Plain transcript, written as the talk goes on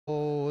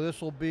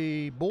this will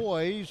be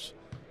boys.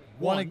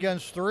 One. 1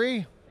 against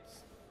 3.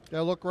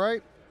 That look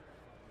right?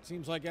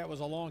 Seems like that was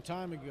a long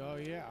time ago.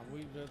 Yeah,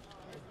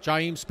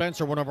 Jaheim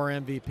Spencer, one of our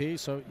MVPs.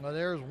 So Well,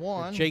 there's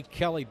 1. Jake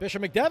Kelly,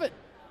 Bishop McDevitt,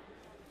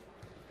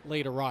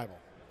 late arrival.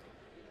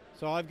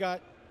 So I've got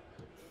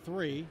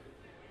 3.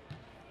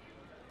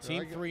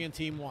 Team 3 and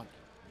Team 1.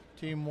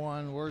 Team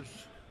 1.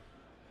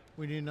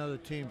 We need another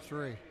Team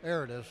 3.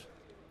 There it is.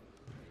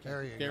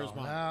 There you There's go.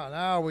 mine.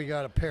 Now we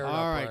got to pair it up.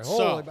 All right, right.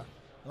 so-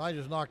 And I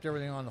just knocked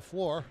everything on the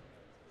floor.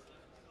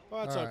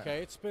 Well, that's All right.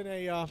 okay. It's been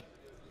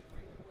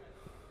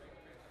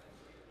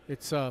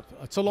it's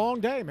a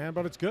long day, man,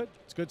 but it's good.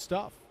 It's good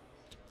stuff.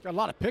 Got a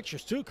lot of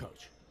pictures too,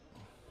 Coach.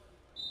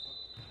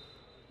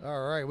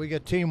 All right, we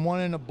got Team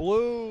 1 in the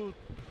blue.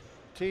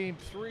 Team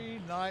 3,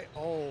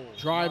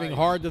 Driving nice.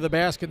 hard to the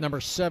basket, number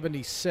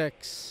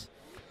 76.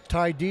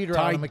 Ty Dieter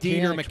Ty out of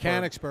Dieter,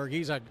 Mechanicsburg.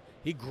 Mechanicsburg.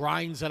 He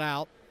grinds it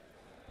out.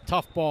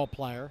 Tough ball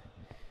player.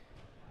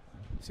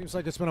 Seems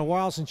like it's been a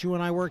while since you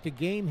and I worked a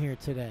game here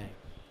today.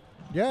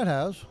 Yeah, it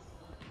has.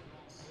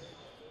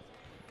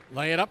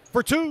 Lay it up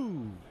for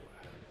 2.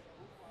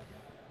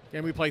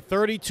 And we play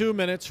 32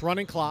 minutes,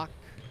 running clock.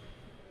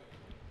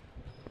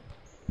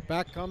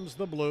 Back comes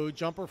the blue.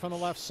 Jumper from the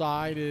left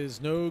side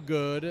is no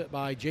good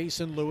by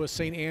Jason Lewis,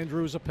 St.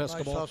 Andrews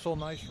Episcopal. Nice hustle,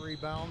 nice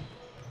rebound.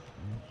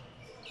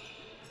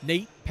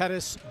 Nate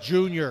Pettis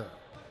Jr.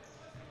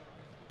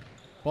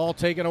 Ball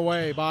taken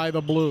away by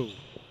the blue.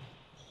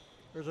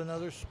 There's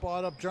another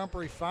spot-up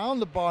jumper. He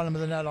found the bottom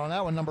of the net on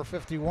that one, number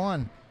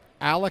 51.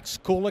 Alex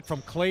Kulik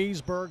from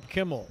Claysburg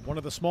Kimmel, one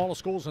of the smallest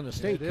schools in the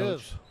state. It Coach.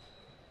 is.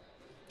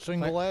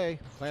 Single A.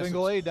 Class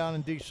Single A down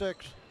in D6.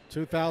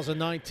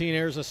 2019,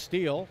 there's a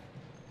steal.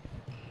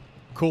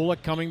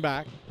 Kulik coming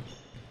back.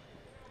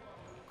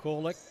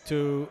 Kulik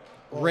to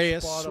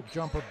Reyes. Spot-up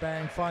jumper,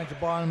 bang, finds the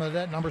bottom of the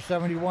net, number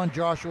 71,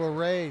 Joshua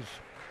Reyes.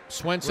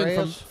 Swenson Reyes.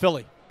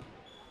 from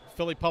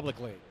Philly Public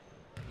League.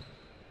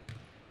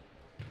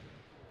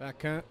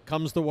 Back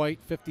comes the white,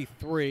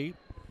 53.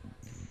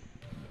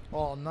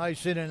 Oh,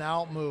 nice in and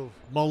out move.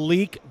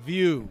 Malik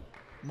View.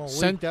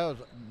 Malik, that was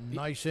a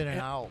nice in and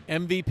out.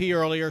 MVP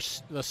earlier,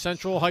 the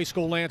Central High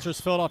School Lancers,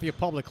 Philadelphia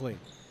Public League.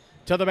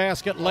 To the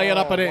basket, lay it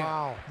up and in.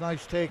 Wow,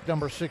 nice take,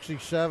 number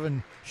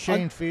 67,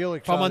 Shane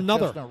Felix from out of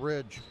another Chestnut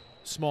Ridge.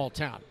 small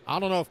town. I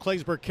don't know if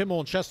Claysburg Kimmel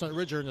and Chestnut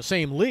Ridge are in the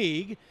same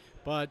league,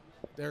 but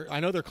I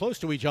know they're close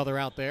to each other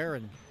out there,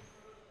 and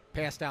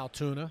past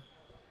Altoona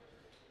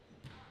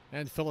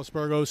and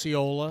Phillipsburg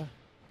Osceola.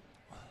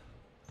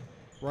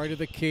 Right of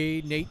the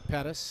key, Nate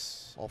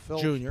Pettis, Well, Jr.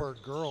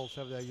 Phillipsburg girls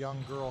have that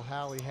young girl,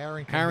 Hallie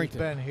Harrington. Harrington.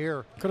 Who's been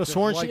here. Could have Just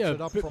sworn she lights had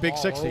it up a from big all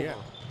 60. over. Yeah.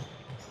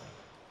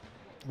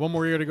 One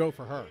more year to go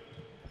for her.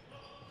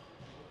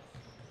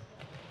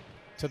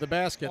 To the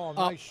basket. Oh, Up.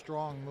 nice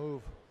strong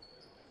move.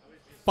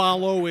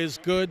 Follow is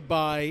good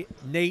by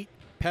Nate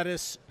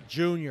Pettis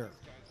Jr.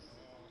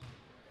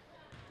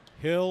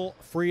 Hill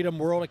Freedom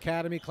World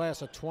Academy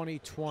class of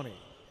 2020.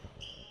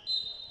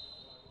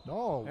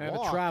 No, And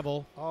walk. a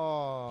travel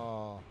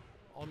Oh,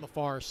 on the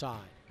far side.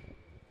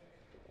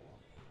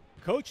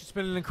 Coach, it's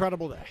been an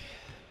incredible day.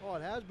 oh,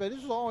 it has been. This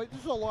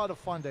is a lot of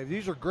fun, Dave.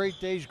 These are great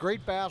days,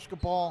 great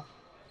basketball.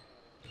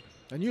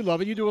 And you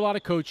love it. You do a lot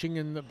of coaching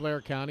in the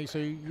Blair County,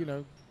 so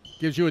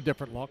gives you a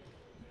different look.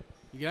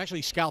 You can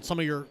actually scout some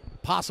of your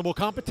possible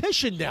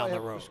competition down the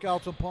road.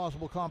 Scouts a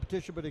possible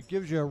competition, but it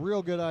gives you a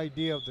real good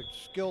idea of the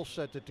skill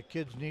set that the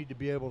kids need to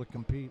be able to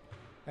compete,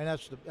 and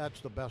that's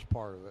the best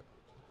part of it.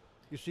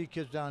 You see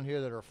kids down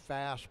here that are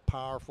fast,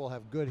 powerful,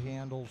 have good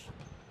handles.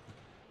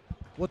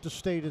 What the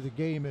state of the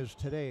game is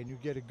today, and you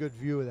get a good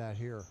view of that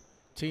here.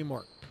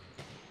 Teamwork.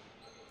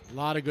 A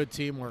lot of good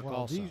teamwork Well,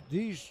 also.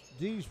 these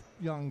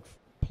young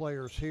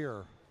players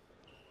here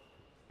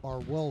are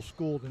well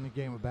schooled in the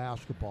game of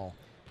basketball.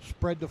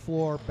 Spread the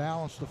floor,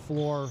 balance the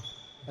floor,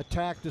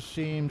 attack the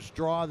seams,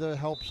 draw the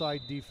help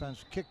side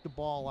defense, kick the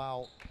ball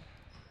out.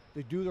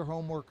 They do their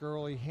homework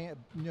early,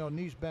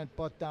 knees bent,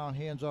 butt down,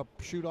 hands up,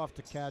 shoot off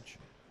the catch.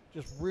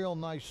 Just real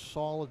nice,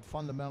 solid,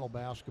 fundamental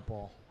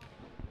basketball.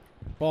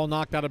 Ball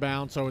knocked out of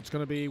bounds, so it's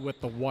going to be with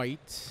the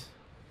white.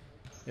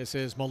 This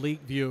is Malik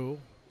View,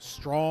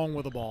 strong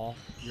with the ball.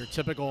 Your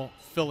typical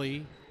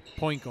Philly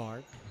point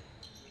guard.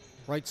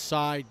 Right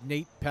side,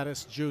 Nate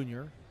Pettis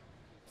Jr.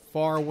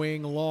 Far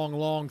wing,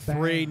 long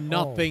three, Bang.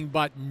 nothing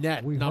but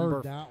net. We Number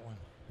heard that one.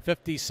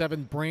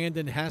 57,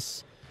 Brandon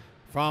Hess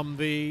from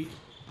the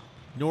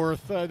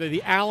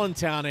the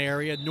Allentown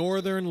area,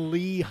 northern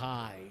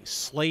Lehigh,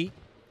 Slate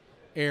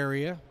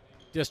area,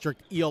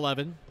 District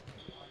E11.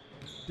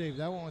 Dave,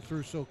 that one went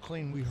through so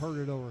clean, we heard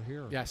it over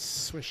here. Yes,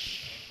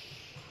 swish.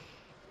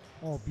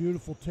 Oh,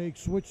 beautiful take.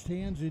 Switched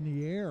hands in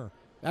the air.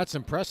 That's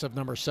impressive,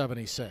 number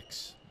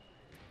 76.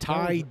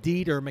 Ty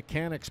Dieter,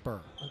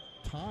 Mechanicsburg.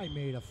 Ty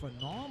made a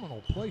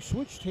phenomenal play.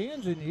 Switched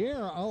hands in the air.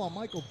 A la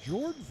Michael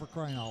Jordan, for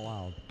crying out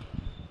loud.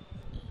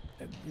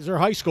 These are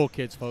high school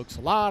kids, folks.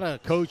 A lot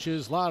of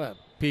coaches, a lot of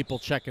people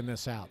checking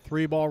this out.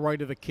 3-ball right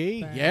to the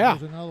key. Bang. Yeah.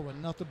 There's another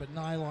one. Nothing but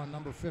nylon,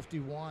 number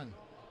 51.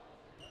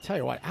 Tell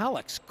you what,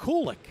 Alex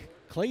Kulik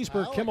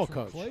Claysburg Alex Kimmel from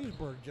coach.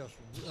 Claysburg, just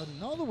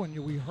another one.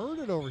 We heard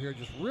it over here.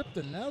 Just ripped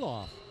the net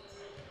off.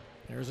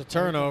 There's a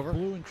turnover.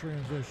 Blue in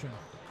transition.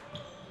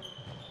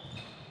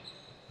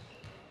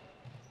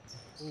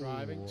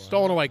 Driving. Ooh,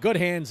 Stolen away. Good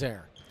hands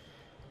there.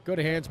 Good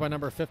hands by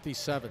number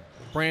 57.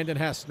 Brandon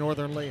Hess,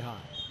 Northern Lehigh.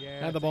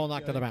 Yeah, And the ball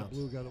knocked out of bounds.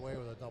 Blue got away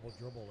with a double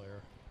dribble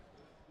there.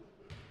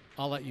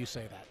 I'll let you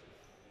say that.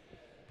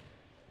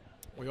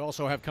 We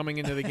also have coming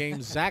into the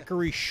game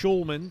Zachary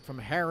Schulman from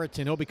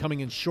Harriton. He'll be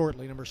coming in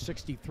shortly, number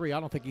 63. I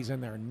don't think he's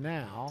in there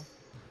now.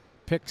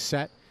 Pick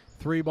set.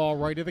 3-ball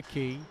right of the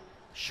key.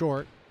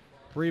 Short.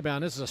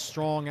 Rebound. This is a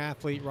strong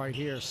athlete right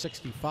here,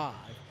 65.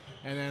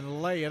 And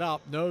then lay it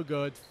up. No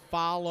good.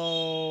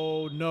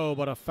 Follow. No,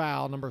 but a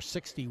foul. Number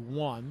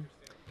 61.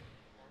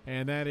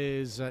 And that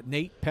is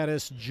Nate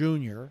Pettis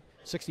Jr.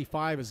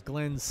 65 is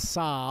Glenn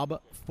Saab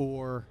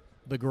for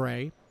the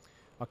Gray.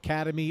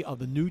 Academy of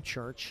the New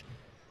Church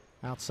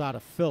outside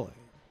of Philly.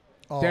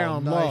 Oh,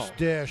 Down nice low.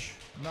 dish.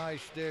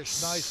 Nice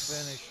dish.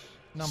 Nice finish.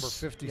 Number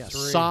 53. Yeah,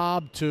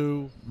 Saab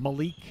to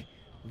Malik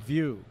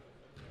View.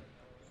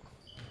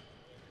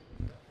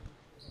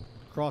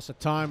 Across the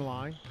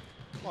timeline.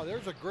 Oh,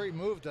 there's a great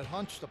move that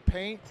hunts the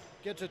paint,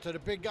 gets it to the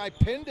big guy,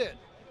 pinned it.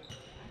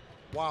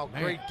 Wow,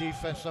 Man. great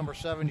defense, number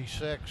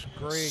 76.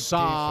 Great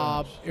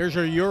Saab. defense. Here's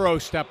your Euro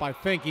step, I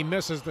think. He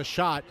misses the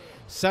shot.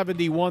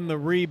 71 the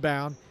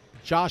rebound.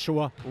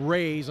 Joshua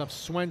Rays of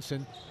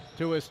Swenson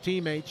to his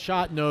teammate.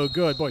 Shot no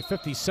good. Boy,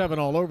 57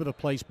 all over the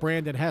place.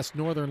 Brandon Hess,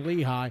 Northern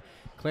Lehigh,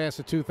 class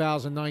of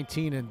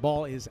 2019, and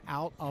ball is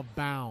out of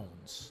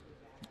bounds.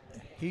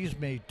 He's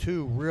made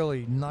two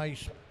really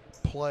nice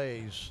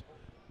plays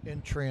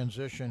in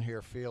transition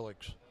here,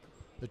 Felix.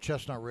 The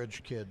Chestnut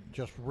Ridge kid,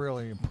 just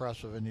really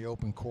impressive in the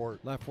open court.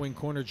 Left wing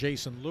corner,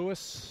 Jason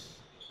Lewis.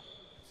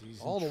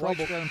 He's All in the trouble.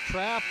 Whites got him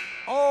trapped.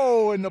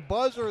 Oh, and the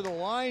buzzer, the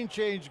line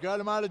change, got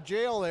him out of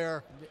jail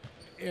there.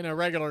 In a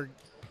regular,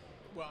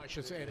 well, I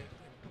should say it.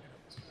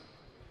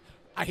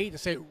 I hate to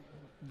say it,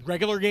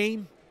 regular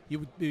game, you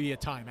would be a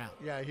timeout.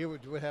 Yeah, he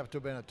would have to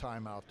have been a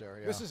timeout there.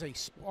 Yeah. This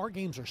is our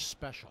games are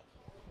special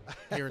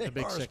here at the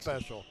Big They are 60.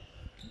 special.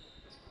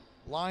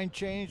 Line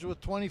change with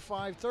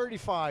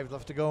 25-35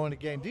 left to go in the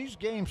game. These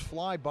games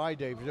fly by,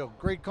 Dave. You know,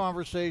 great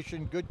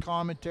conversation, good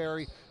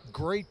commentary,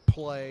 great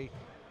play.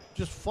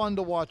 Just fun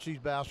to watch these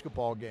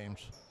basketball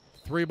games.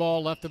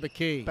 3-ball left of the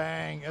key.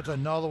 Bang, that's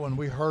another one.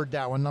 We heard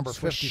that one, number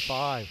Swish.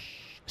 55.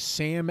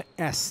 Sam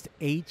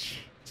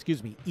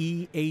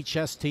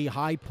EHST,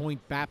 High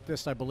Point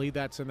Baptist. I believe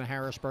that's in the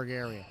Harrisburg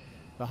area,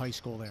 the high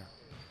school there.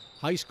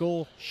 High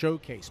school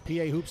showcase,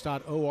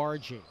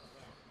 pahoops.org.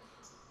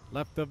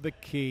 Left of the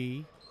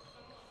key.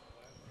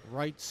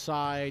 Right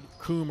side,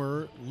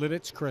 Coomer,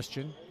 Lidditz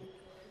Christian.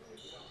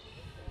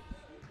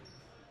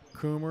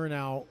 Coomer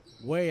now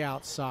way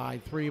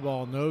outside.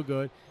 3-ball, no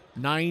good.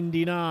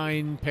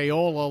 99,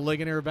 Paola,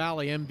 Ligonier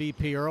Valley,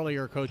 MVP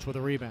earlier, coach with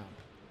a rebound.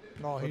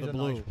 Oh, For he's the a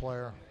Blue. nice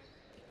player.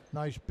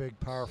 Nice, big,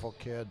 powerful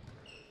kid.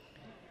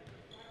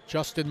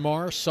 Justin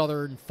Marr,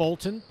 Southern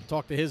Fulton.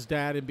 Talked to his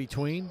dad in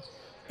between.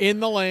 In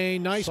the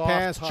lane, nice Soft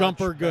pass, touch,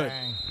 jumper good.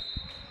 bang.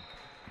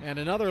 And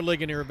another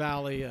Ligonier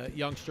Valley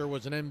youngster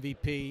was an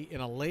MVP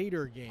in a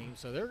later game,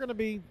 so they're going to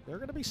be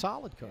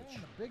solid, coach.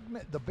 Yeah,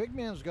 the big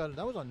man's got it.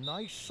 That was a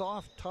nice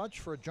soft touch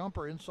for a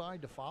jumper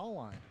inside the foul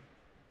line.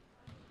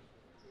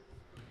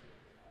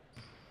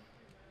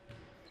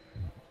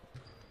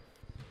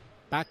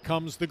 Back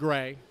comes the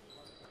Gray.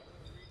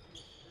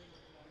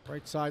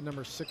 Right side,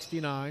 number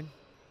 69.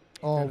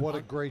 Oh, And what a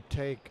Hunt great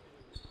take.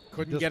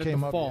 couldn't Just get it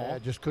came to up, fall. Yeah,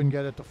 just couldn't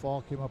get it to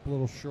fall. Came up a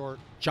little short.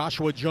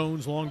 Joshua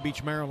Jones, Long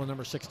Beach, Maryland,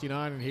 number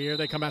 69. And here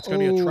they come out. It's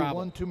going to be a travel.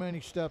 One too many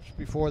steps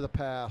before the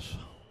pass.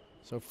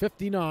 So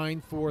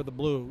 59 for the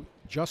Blue.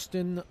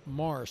 Justin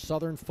Marr,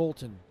 Southern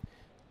Fulton.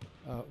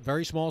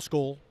 Very small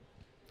school,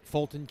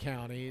 Fulton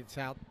County. It's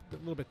out a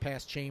little bit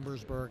past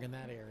Chambersburg in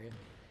that area.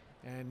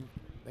 And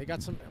they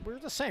got some, we were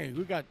just saying,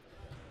 we got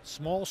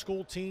small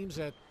school teams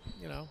that,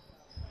 you know,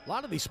 a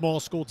lot of these small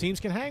school teams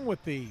can hang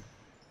with the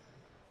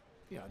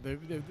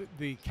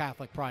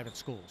Catholic private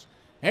schools.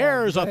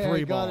 There's a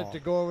 3-ball. Got it to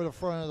go over the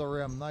front of the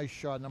rim. Nice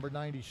shot, number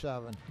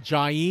 97.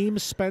 Jaheim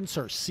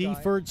Spencer,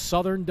 Seaford,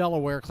 Southern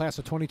Delaware, class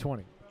of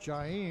 2020.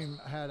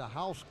 Jaheim had a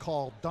house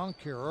call dunk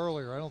here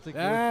earlier. I don't think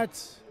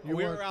We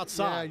were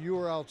outside. Yeah, you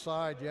were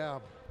outside, yeah.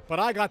 But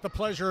I got the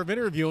pleasure of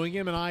interviewing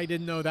him, and I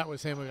didn't know that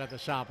was him who got the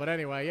shot. But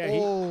anyway, yeah.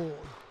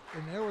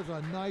 And there was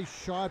a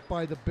nice shot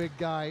by the big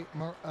guy,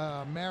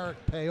 Marek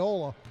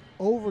Paola,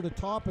 over the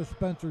top of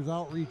Spencer's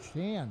outreached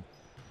hand.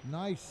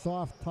 Nice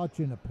soft touch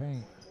in the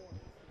paint.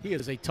 He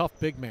is a tough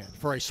big man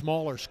for a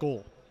smaller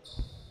school.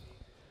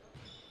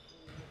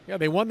 Yeah,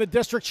 they won the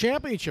district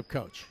championship,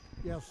 coach.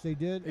 Yes, they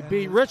did. They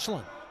beat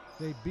Richland.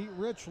 They beat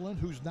Richland,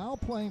 who's now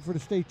playing for the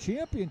state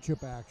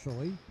championship,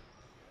 actually.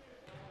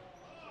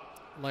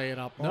 Lay it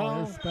up. Oh,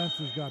 No. here's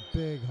Spencer's got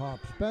big hop.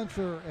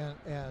 Spencer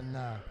and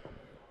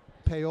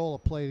Paola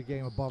played a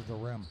game above the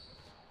rim.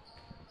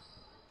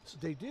 So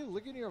they did.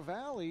 Ligonier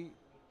Valley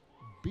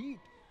beat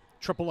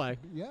AAA.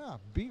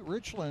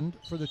 Richland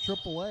for the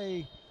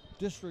AAA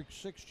District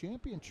 6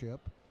 championship.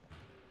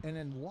 and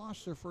then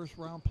lost their first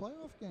round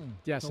playoff game.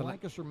 Yes, to and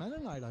Lancaster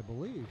Mennonite, I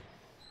believe.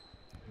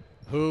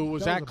 who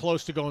was That that was a-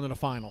 close to going to the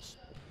finals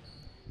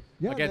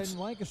Yeah, Against-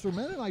 then Lancaster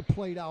Mennonite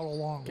played out a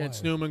long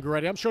against way. Newman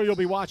Goretti. I'm sure you'll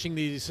be watching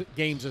these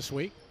games this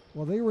week.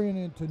 Well, they ran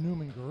into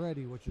Newman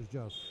Goretti, which is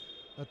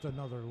that's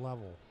another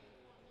level.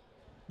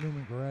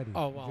 Newman Goretti.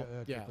 Oh, well,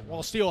 That's yeah. just another-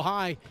 Well, Steel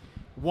High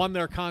won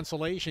their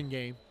consolation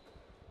game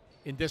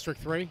in District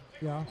 3.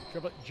 yeah.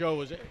 Joe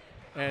was it,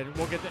 and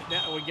we'll get that.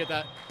 Now we get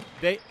that.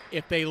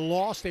 If they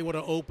lost, they would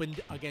have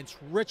opened against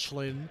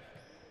Richland.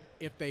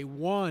 If they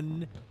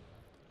won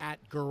at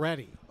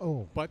Goretti,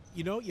 Oh, but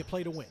you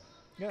play to win.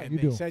 yeah, And you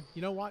they do. said,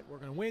 you know what, we're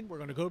going to win. We're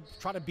going to go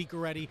try to beat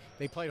Goretti.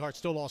 They played hard,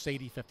 still lost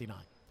 80-59.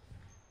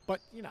 But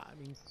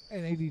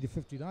And 80 to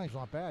 59 is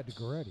not bad to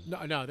Goretti.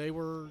 no, they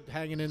were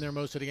hanging in there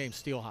most of the game.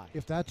 Steel High.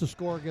 If that's a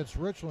score against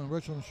Richland,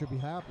 Richland should be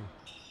happy.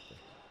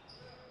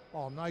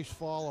 Oh, nice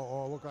follow.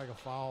 Oh, it looked like a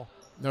foul.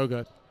 No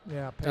good.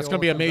 Yeah, That's Paola going to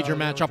be a comes major out of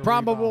there matchup. with the rebound.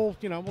 Probable,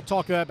 we'll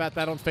talk about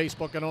that on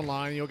Facebook and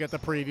online. You'll get the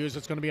previews.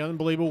 It's going to be an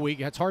unbelievable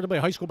week. It's hard to play.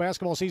 High school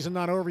basketball season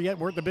not over yet.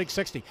 We're at the Big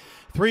 60.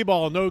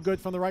 3-ball, no good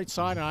from the right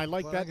side, and I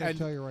like Well, that. I'm going And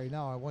to tell you right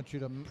now, I want you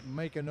to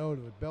make a note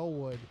of it.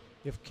 Bellwood,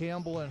 if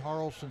Campbell and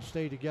Harleston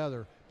stay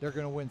together, they're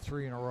going to win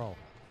 3 in a row.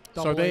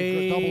 So Double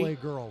A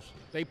girls.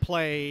 they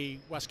play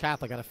West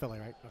Catholic out of Philly,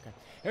 right? Okay.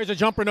 Here's a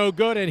jumper, no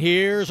good, and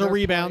here's a They're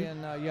rebound.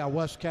 playing,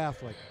 West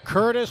Catholic.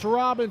 Curtis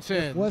Robinson.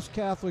 If West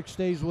Catholic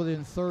stays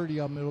within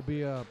 30 of them, it'll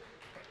be a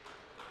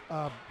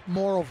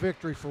moral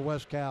victory for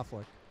West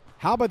Catholic.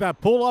 How about that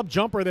pull-up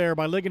jumper there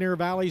by Ligonier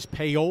Valley's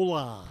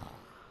Paola?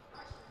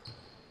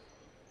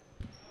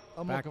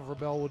 I'm Back- looking for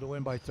Bellwood to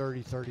win by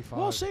 30, 35.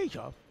 We'll see,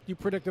 Joe. You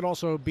predicted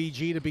also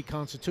BG to beat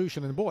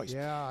Constitution and boys.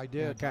 Yeah, I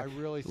did. Okay. I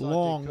really thought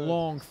long, they could.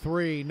 long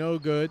three, no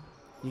good.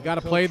 You got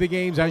to Coach- play the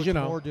games, as Coach you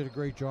know. Moore did a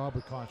great job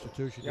with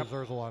Constitution. Yep.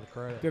 Deserves a lot of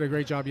credit. Did a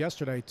great job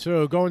yesterday,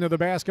 too. Going to the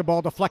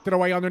basketball, deflected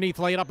away underneath,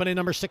 laid up and in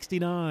number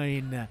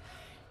 69.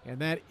 And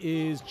that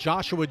is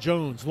Joshua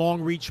Jones,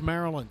 Long Reach,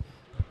 Maryland.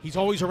 He's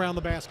always around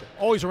the basket,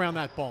 always around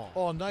that ball.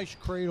 Oh, nice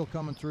cradle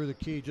coming through the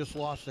key. Just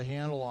lost the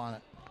handle on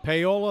it.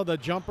 Paola, the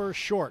jumper,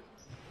 short.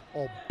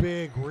 Oh,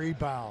 big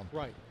rebound.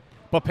 Right.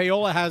 But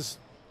Paola has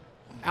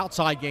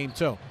outside game,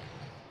 too.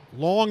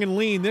 Long and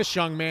lean, this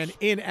young man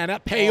in, and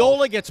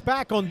Paola gets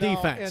back on Now, and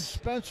defense.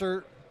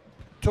 Spencer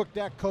took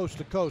that coast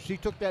to coast. He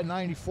took that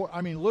 94,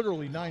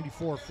 literally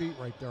 94 feet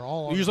right there.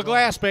 All on Use the ground.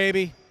 glass,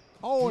 baby.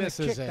 Oh, and it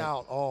Misses kicked it.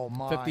 out. Oh,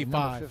 my. 55.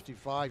 Number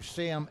 55,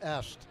 Sam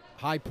Est.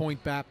 High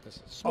Point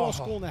Baptist. Small Oh.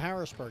 school in the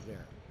Harrisburg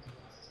there.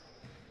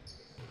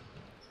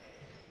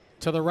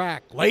 To the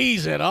rack.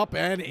 Lays it up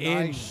and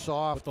in. Nice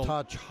soft with the-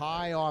 touch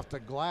high off the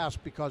glass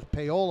because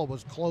Paola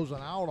was closing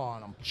out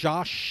on him.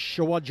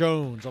 Joshua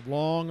Jones of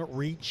Long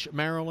Reach,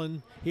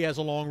 Maryland. He has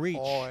a long reach.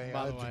 Oh, yeah,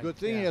 by the it's way. a good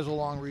thing he Yeah. has a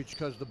long reach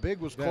because the big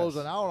was Yes.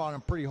 closing out on him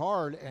pretty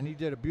hard, and he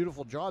did a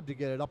beautiful job to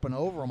get it up and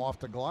over him off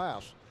the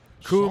glass.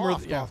 Coomer,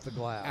 Soft yeah, off the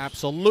glass.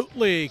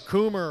 Absolutely.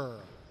 Coomer.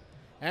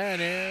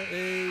 And it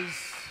is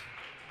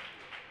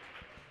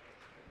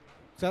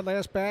that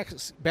last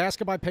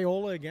basket by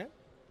Paola again?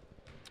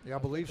 Yeah, I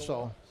believe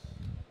so.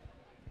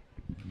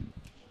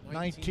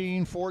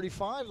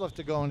 19:45 left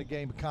to go in the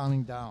game,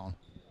 counting down.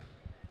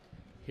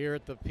 Here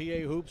at the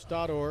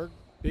PAHoops.org,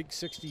 Big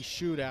 60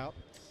 shootout.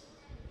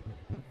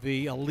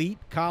 The Elite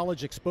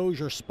College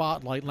Exposure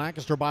Spotlight,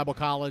 Lancaster Bible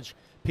College,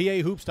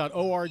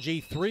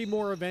 PAHoops.org. 3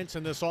 more events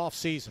in this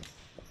offseason.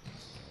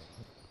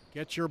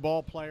 Get your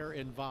ball player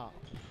involved.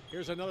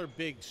 Here's another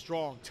big,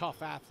 strong,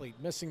 tough athlete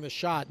missing the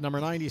shot. Number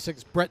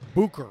 96, Brett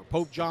Booker,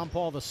 Pope John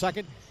Paul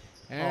II.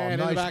 And Oh, in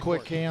the nice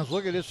quick backcourt. hands.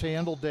 Look at his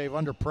handle, Dave,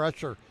 under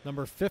pressure.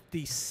 Number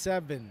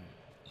 57.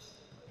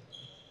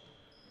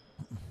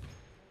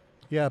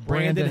 Yeah,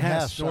 Brandon Brandon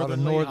Hess, Hess, out of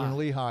Northern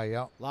Lehigh.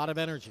 Yeah. A lot of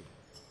energy.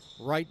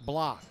 Right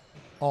block.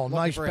 Oh, Looking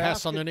nice for Hess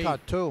basket underneath.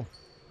 cut too.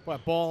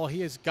 But ball,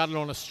 he has got it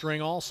on a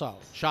string also.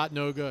 Shot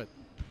no good.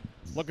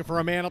 Looking for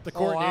a man up the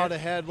court. Oh, here. out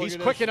ahead. Look He's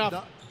at quick this. enough.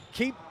 No-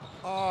 Keep,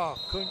 Oh,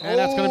 couldn't. and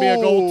that's going to be a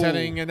Oh!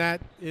 goaltending, and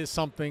that is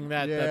something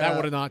that Yeah. that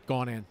would have not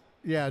gone in.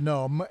 Yeah,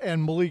 no,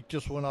 and Malik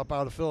just went up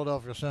out of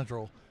Philadelphia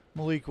Central.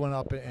 Malik went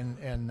up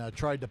and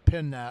tried to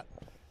pin that,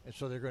 and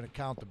so they're going to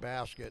count the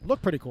basket.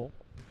 Looked pretty cool.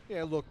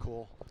 Yeah, it looked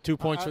cool. 2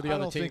 points for the I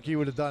other don't team. think he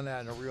would have done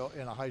that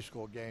in a high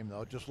school game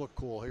though. It just looked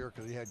cool here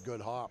because he had good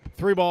hop.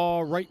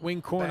 3-ball, right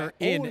wing corner, Back.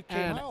 Oh, in it came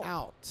and out.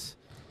 out.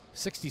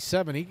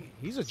 67,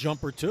 he's a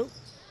jumper too.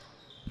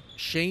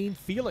 Shane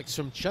Felix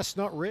from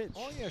Chestnut Ridge.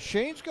 Oh yeah,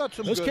 Shane's got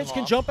some. Those good kids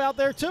can hop. jump out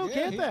there too, Yeah,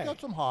 can't he's they? got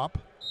some hop.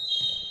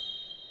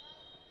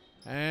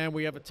 And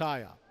we have a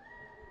tie-up.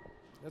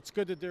 That's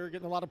good that they're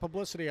getting a lot of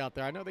publicity out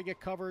there. I know they get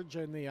coverage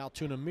in the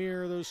Altoona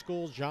Mirror, those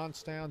schools,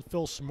 Johnstown.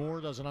 Phil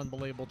Smore does an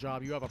unbelievable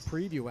job. You have a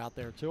preview out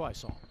there too, I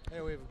saw.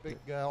 Hey, we have a big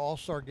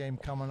All-Star game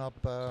coming up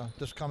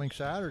this coming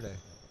Saturday.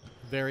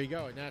 There you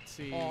go, and that's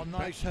the Oh,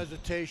 nice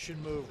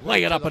hesitation move.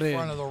 Lay it to up the and in.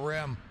 front of the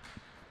rim.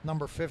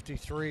 Number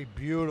 53,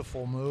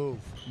 beautiful move.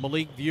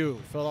 Malik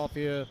View,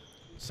 Philadelphia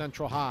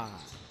Central High.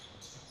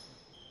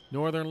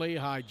 Northern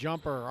Lehigh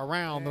jumper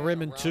around the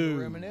rim and around two.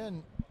 The rim and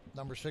in.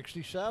 Number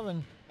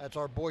 67. That's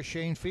our boy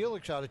Shane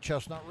Felix out of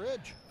Chestnut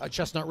Ridge.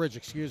 Chestnut Ridge,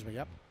 excuse me,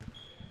 yep.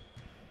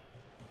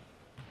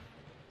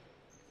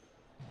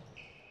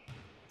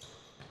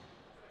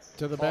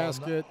 To the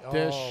basket,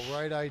 dish. Oh,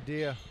 right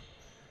idea.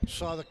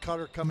 Saw the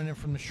cutter coming in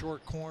from the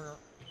short corner.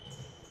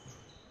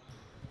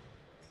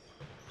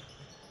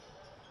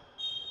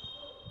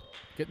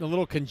 Getting a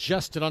little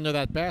congested under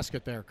that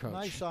basket there, Coach.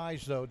 Nice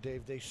eyes, though,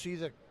 Dave. They see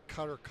the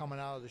cutter coming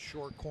out of the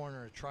short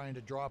corner, trying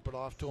to drop it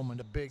off to him, and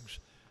the bigs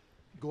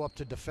go up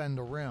to defend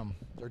the rim.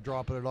 They're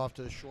dropping it off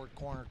to the short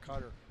corner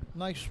cutter.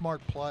 Nice,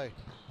 smart play.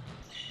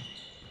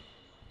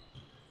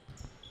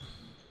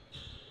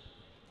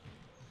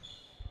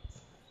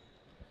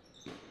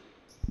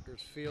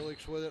 There's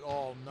Felix with it.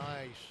 Oh,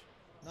 nice.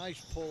 Nice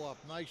pull-up.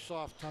 Nice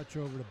soft touch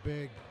over the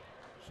big.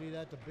 See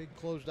that? The big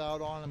closed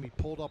out on him. He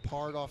pulled up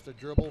hard off the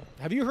dribble.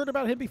 Have you heard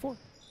about him before?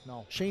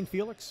 No. Shane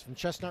Felix from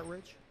Chestnut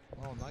Ridge?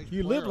 Oh, nice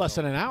You player, live less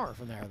though. than an hour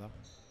from there, though.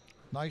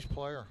 Nice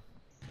player.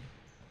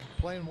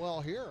 Playing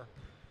well here.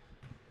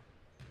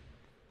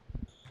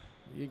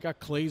 You got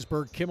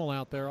Claysburg Kimmel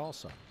out there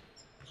also.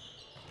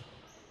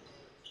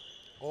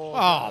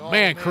 Oh,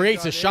 man,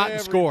 creates a shot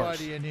and scores.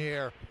 Everybody in the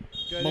air.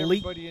 Got Malik-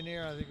 everybody in the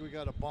air. I think we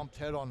got a bumped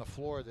head on the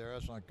floor there.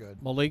 That's not good.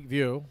 Malik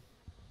View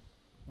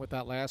with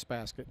that last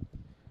basket.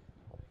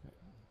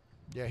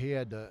 Yeah, he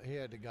had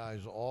the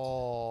guys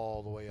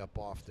all the way up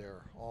off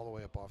there, all the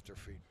way up off their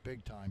feet.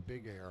 Big time,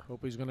 big air.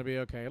 Hope he's going to be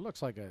okay. It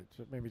looks like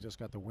maybe just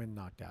got the wind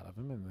knocked out of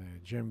him, and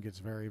the gym gets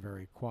very,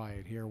 very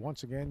quiet here.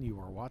 Once again, you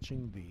are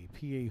watching the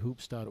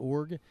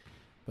PAHoops.org,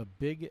 the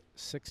Big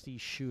 60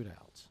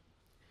 Shootout.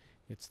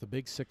 It's the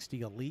Big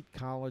 60 Elite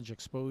College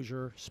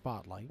Exposure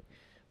Spotlight.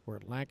 We're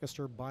at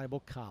Lancaster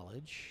Bible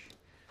College.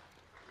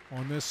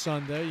 On this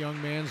Sunday, young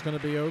man's going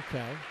to be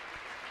okay.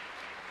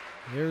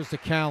 Here's the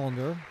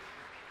calendar.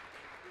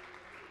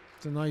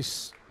 It's a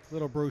nice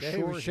little brochure. Yeah,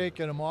 he was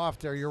shaking him off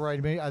there. You're right.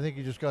 I think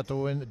he just got the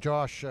wind.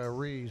 Josh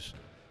Rees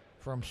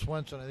from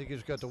Swenson, I think he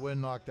just got the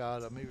wind knocked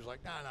out of him. He was like,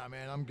 nah,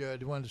 man, I'm good.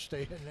 He wanted to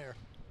stay in there.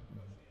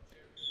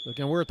 Look,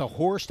 and we're at the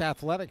Horst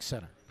Athletic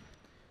Center.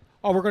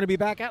 Oh, we're going to be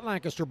back at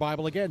Lancaster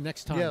Bible again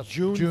next time. Yes,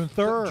 June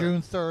 3rd.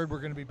 June 3rd, we're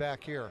going to be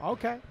back here.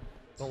 Okay.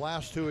 The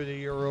last 2 of the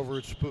year over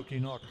at Spooky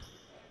Nook.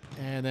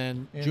 And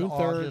then In June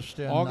 3rd, August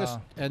August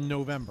and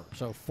November.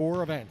 So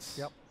 4 events.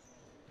 Yep.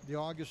 The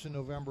August and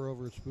November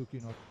over at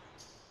Spooky Nook.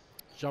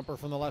 Jumper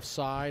from the left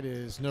side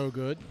is no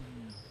good.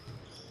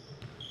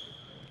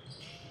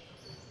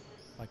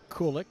 By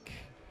Kulik.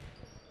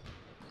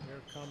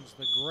 Here comes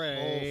the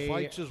gray. Oh,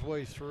 fights his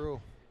way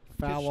through.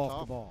 Foul Gets off tough.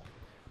 the ball.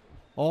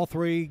 All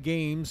 3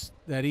 games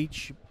that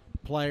each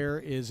player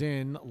is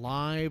in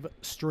live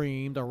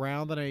streamed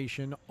around the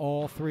nation.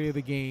 All 3 of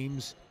the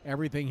games,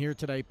 everything here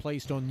today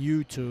placed on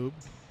YouTube.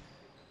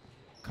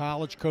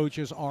 College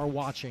coaches are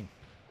watching.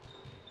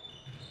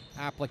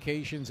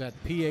 Applications at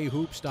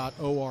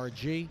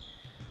pahoops.org.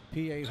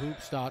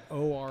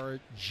 pahoops.org.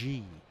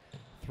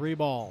 3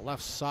 ball,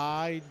 left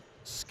side,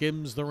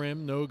 skims the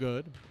rim, no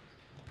good.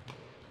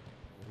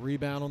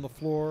 Rebound on the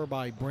floor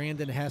by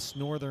Brandon Hess,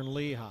 Northern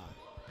Lehigh.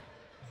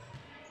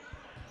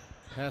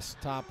 Hess,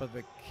 top of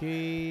the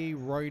key,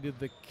 right of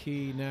the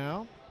key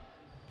now.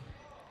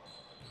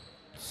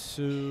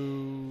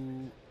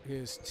 To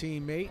his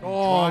teammate.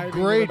 Oh, driving to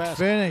the great basket.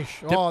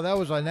 finish. Oh, that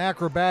was an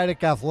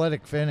acrobatic,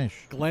 athletic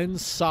finish. Glenn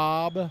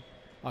Saab,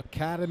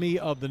 Academy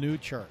of the New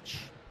Church.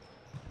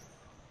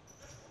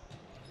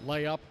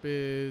 Layup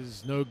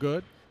is no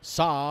good.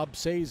 Saab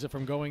saves it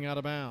from going out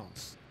of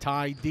bounds.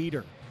 Ty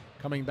Dieter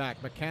coming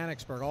back.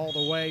 Mechanicsburg all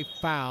the way,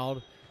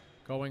 fouled,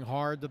 going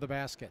hard to the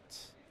basket.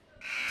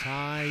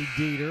 Ty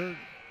Dieter.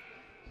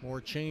 More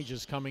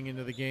changes coming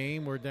into the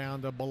game. We're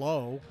down to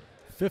below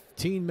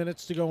 15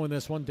 minutes to go in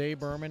this one.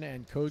 Dave Berman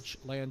and Coach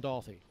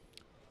Landolfi.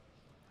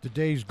 The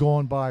day's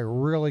going by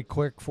really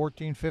quick.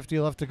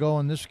 14:50 left to go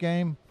in this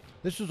game.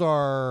 This is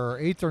our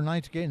 8th or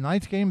 9th game.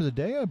 9th game of the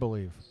day, I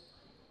believe.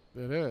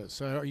 It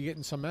is. Are you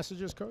getting some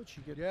messages, Coach?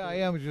 Yeah, I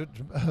am.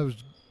 I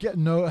was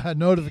getting had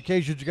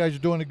notifications. You guys are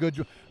doing a good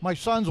job. My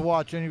son's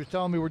watching. He was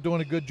telling me we're doing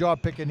a good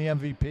job picking the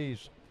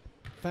MVPs.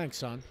 Thanks,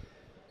 son.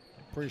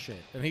 Appreciate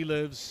it. And he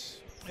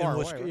lives far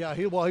away, right? Yeah,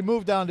 he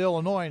moved down to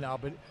Illinois now,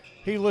 but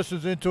he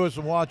listens into us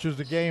and watches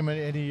the game,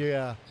 and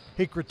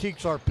he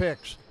critiques our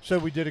picks.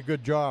 Said we did a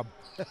good job.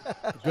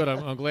 Good.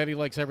 I'm glad he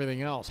likes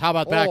everything else. How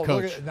about that, look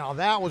Coach? now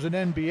that was an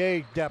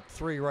NBA depth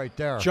 3 right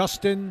there.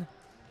 Justin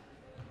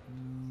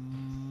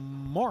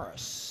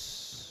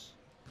Morris,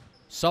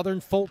 Southern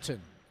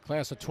Fulton,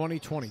 class of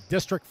 2020,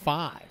 District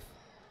 5.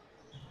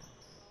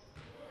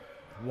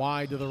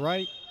 Wide to the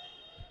right,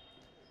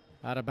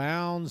 out of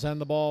bounds, and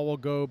the ball will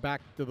go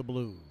back to the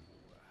blue.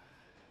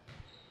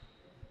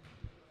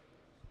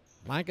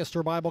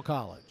 Lancaster Bible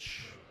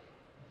College.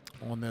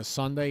 On this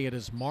Sunday, it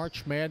is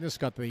March Madness.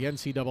 Got the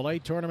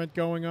NCAA tournament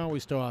going on. We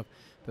still have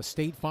the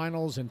state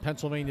finals in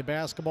Pennsylvania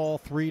basketball.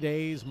 3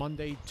 days,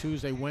 Monday,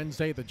 Tuesday,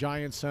 Wednesday, the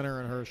Giants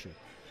Center in Hershey.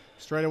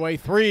 Straight away,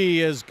 3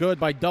 is good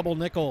by Double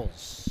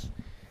Nichols.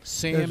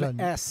 Sam There's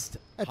Est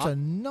That's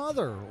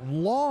another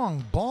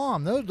long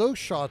bomb. Those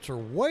shots are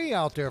way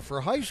out there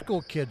for high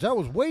school kids. That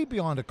was way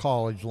beyond the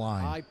college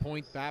line. High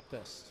Point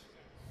Baptist.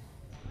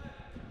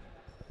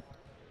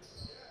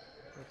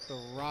 With the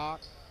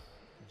rock.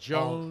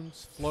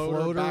 Jones,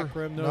 floater, back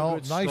rim, no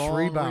good. Nice Strong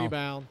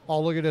rebound. Oh,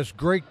 look at this.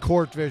 Great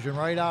court vision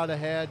right out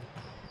ahead.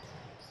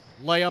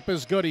 Layup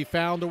is good. He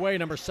found a way.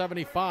 Number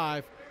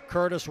 75,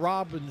 Curtis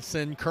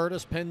Robinson,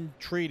 Curtis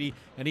Pentreaty,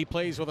 and he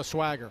plays with a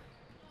swagger.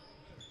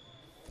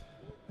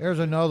 There's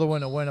another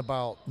one that went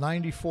about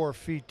 94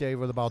 feet,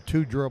 Dave, with about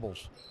 2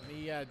 dribbles. And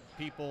he had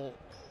people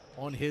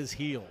on his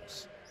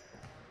heels.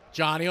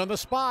 Johnny on the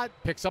spot,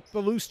 picks up the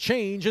loose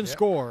change and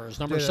scores.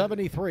 Number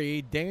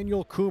 73,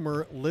 Daniel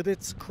Coomer,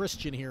 Lidditz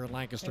Christian here in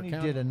Lancaster and he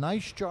County. did a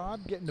nice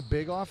job getting the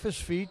big off his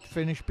feet,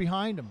 finished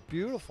behind him.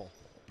 Beautiful.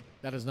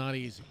 That is not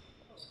easy.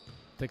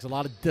 Takes a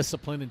lot of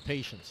discipline and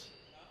patience.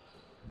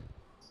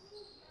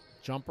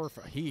 Jumper,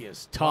 he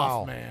is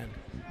tough, man.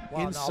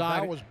 Wow,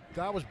 Inside.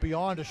 that was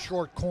beyond a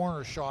short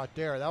corner shot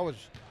there. That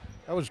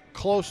was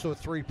close to a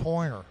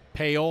 3-pointer.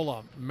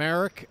 Paola,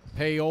 Merrick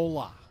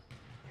Paola.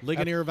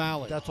 Ligonier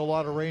Valley. That's a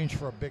lot of range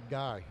for a big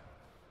guy.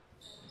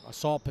 I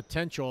saw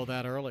potential of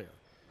that earlier.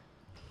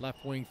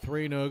 Left wing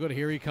 3, no good.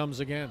 Here he comes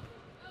again.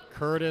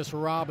 Curtis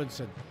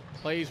Robinson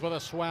plays with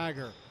a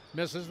swagger.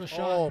 Misses the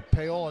shot. Oh,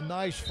 Paola,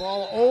 nice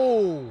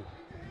follow.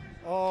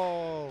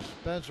 Oh,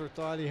 Spencer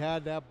thought he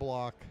had that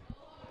block.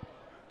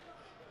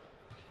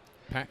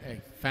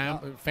 Hey,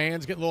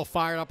 fans get a little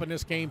fired up in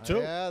this game, too.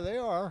 Yeah, they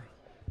are.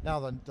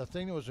 Now, the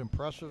thing that was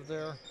impressive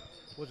there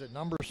was at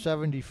number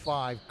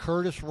 75,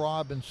 Curtis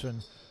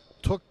Robinson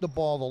took the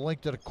ball the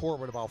length of the court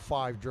with about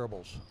 5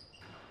 dribbles.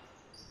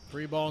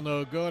 3 ball,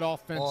 no good.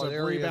 Offensive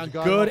rebound,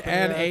 Got good, up in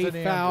there. and That's a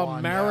an foul. and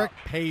one. Merrick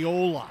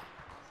Paola.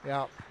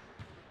 Yeah.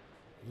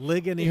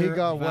 Ligonier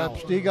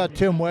Valley. He got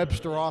Tim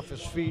Webster off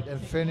his feet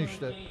and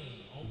finished it.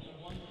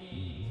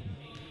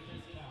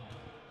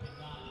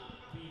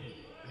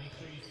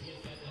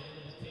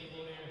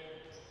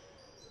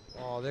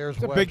 Oh, there's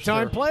It's a Webster.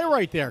 big-time play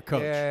right there,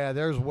 Coach. Yeah,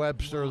 there's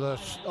Webster, the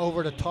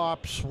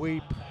over-the-top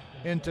sweep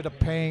into the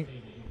paint,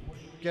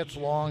 gets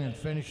long and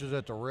finishes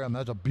at the rim.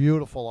 That's a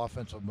beautiful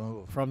offensive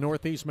move. From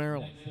Northeast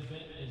Maryland.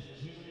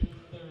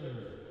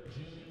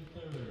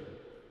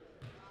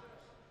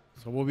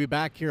 So we'll be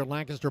back here at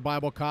Lancaster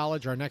Bible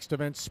College. Our next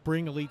event,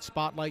 Spring Elite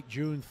Spotlight,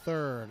 June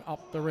 3rd.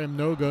 Up the rim,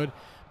 no good.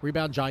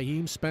 Rebound,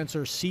 Jaheim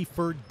Spencer,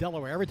 Seaford,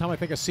 Delaware. Every time I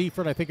think of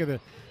Seaford, I think of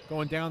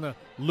going down to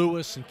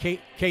Lewis and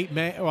Cape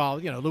May. Well,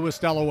 Lewis,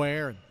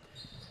 Delaware, and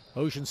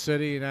Ocean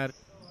City, and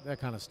that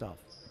kind of stuff.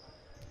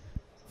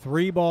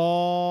 3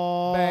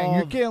 ball. Bang,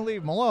 you can't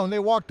leave him alone. They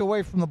walked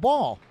away from the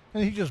ball,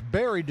 and he just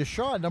buried the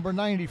shot. Number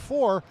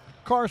 94,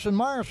 Carson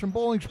Myers from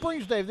Bowling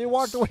Springs, Dave. They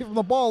walked away from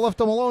the ball,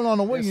 left him alone on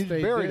the wing. Yes, He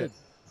just buried it.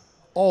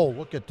 Oh,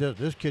 look at this.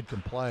 This kid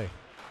can play.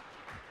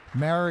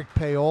 Merrick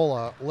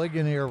Paola,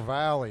 Ligonier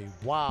Valley.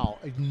 Wow,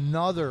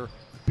 another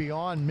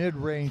beyond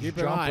mid-range Keep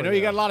an jumper. eye. I know you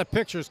got a lot of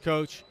pictures,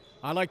 Coach.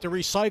 I like to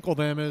recycle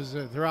them as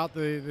throughout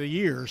the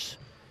years.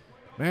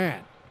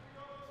 Man,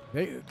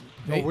 they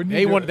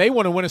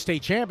want to win a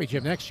state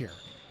championship next year.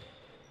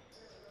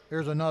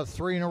 Here's another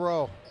 3 in a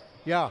row.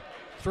 Yeah,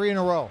 3 in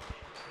a row.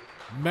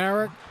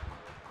 Merrick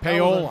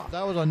Paola.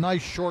 That was a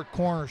nice short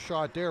corner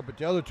shot there, but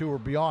the other 2 were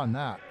beyond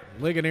that.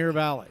 Ligonier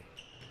Valley.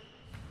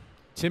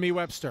 Timmy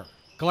Webster.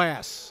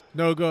 Glass.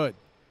 No good.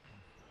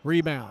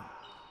 Rebound.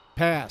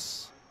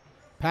 Pass.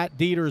 Pat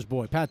Dieter's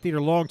boy. Pat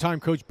Dieter, longtime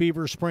coach,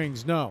 Beaver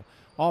Springs. No.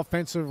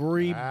 Offensive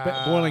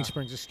Boiling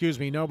Springs. Excuse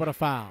me. No, but a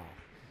foul.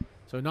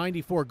 So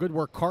 94. Good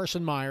work.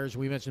 Carson Myers.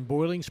 We mentioned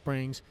Boiling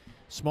Springs.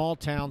 Small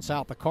town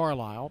south of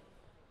Carlisle.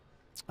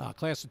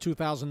 Class of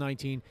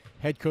 2019.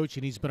 Head coach,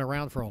 and he's been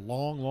around for a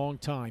long, long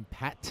time.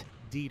 Pat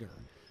Dieter.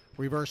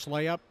 Reverse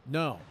layup.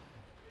 No.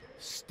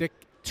 Stick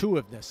to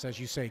of this, as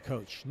you say,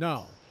 Coach.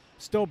 No.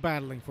 Still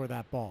battling for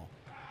that ball.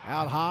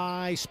 Out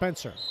high,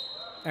 Spencer.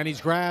 And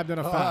he's grabbed in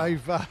a foul.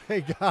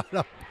 He got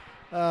him.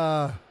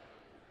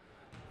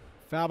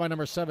 Foul by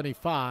number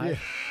 75.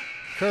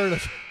 Yeah.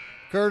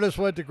 Curtis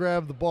went to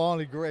grab the ball,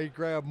 and he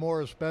grabbed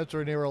Morris Spencer,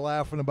 and they were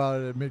laughing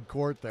about it at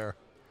midcourt there.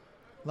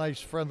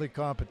 Nice, friendly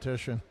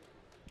competition.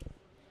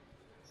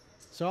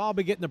 So I'll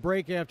be getting a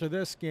break after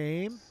this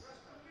game,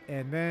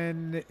 and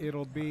then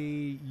it'll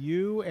be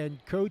you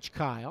and Coach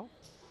Kyle.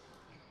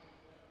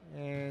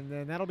 And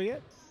then that'll be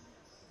it.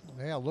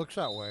 Yeah, it looks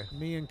that way.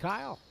 Me and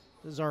Kyle.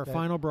 This is our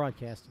final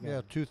broadcast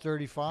together. Yeah,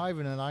 2:35,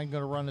 and then I'm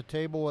going to run the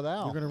table with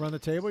Al. You're going to run the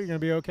table? You're going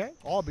to be okay?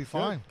 I'll be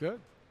fine. Good.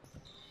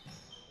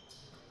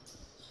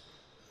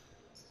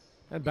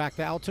 And back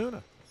to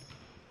Altoona.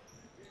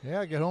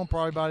 Yeah, get home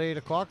probably about 8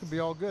 o'clock and be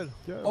all good.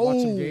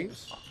 Watch some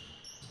games.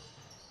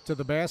 To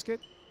the basket.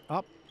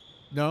 Up.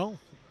 No.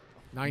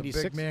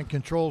 96. The big man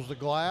controls the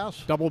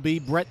glass. Double B,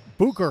 Brett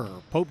Booker.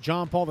 Pope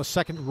John Paul II,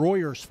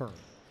 Royersford.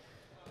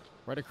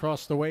 Right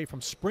across the way from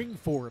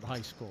Springford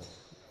High School.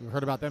 We've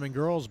heard about them in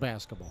girls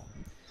basketball.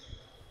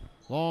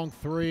 Long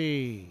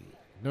 3.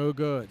 No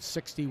good.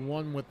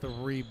 61 with the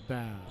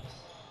rebound.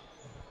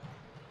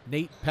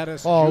 Nate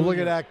Pettis. Oh, Jr. look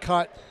at that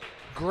cut.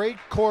 Great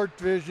court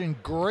vision,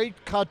 great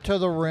cut to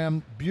the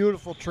rim,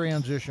 beautiful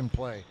transition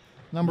play.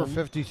 Number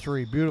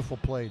 53, beautiful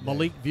play. Dave.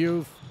 Malik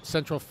View,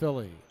 Central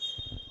Philly.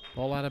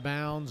 Ball out of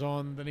bounds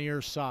on the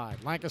near side.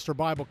 Lancaster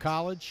Bible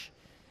College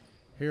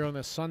here on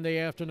this Sunday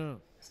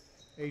afternoon.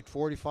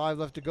 8:45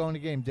 left to go in the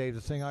game, Dave.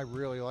 The thing I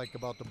really like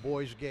about the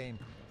boys' game,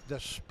 the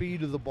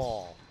speed of the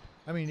ball.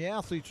 I mean, the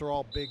athletes are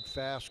all big,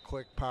 fast,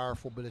 quick,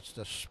 powerful, but it's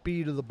the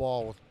speed of the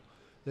ball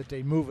that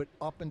they move it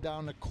up and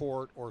down the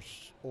court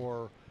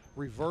or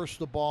reverse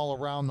the ball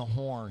around the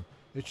horn.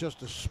 It's just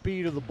the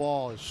speed of the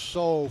ball is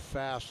so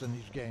fast in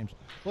these games.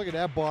 Look at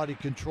that body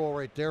control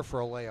right there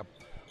for a layup.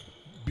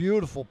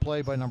 Beautiful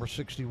play by number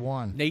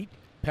 61. Nate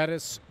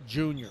Pettis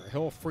Jr.,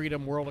 Hill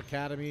Freedom World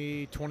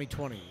Academy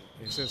 2020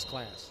 is his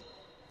class.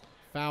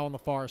 Foul on the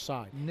far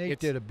side. Nate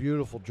did a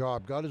beautiful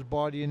job. Got his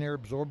body in there,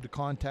 absorbed the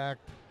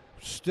contact,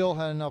 still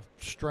had enough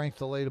strength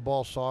to lay the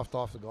ball soft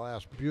off the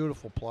glass.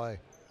 Beautiful play.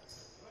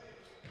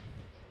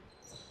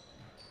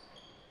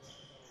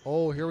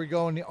 Oh, here we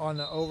go on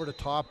the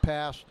over-the-top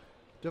pass.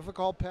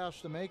 Difficult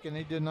pass to make, and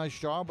they did a nice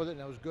job with it, and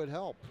that was good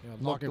help. Yeah,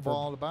 knocked the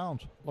ball out of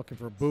bounds. Looking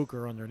for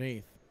Booker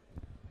underneath.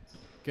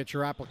 Get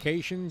your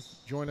application.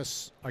 Join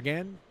us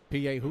again,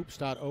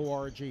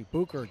 pahoops.org.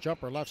 Booker,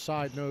 jumper, left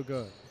side, no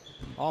good.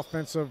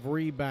 Offensive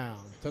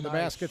rebound to the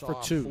basket for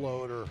two.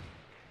 Floater.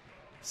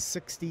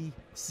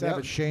 67.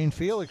 Yep, Shane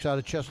Felix out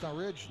of Chestnut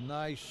Ridge.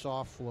 Nice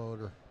soft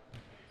floater.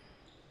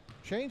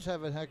 Shane's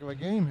having a heck of a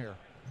game here.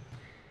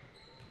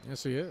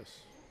 Yes, he is.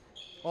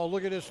 Oh,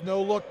 look at this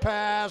no-look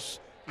pass.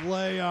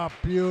 Layup,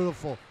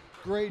 beautiful.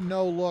 Great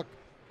no-look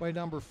by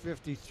number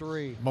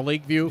 53.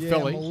 Malik View,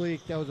 Philly.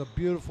 Malik, that was a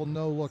beautiful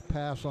no-look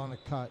pass on the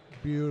cut.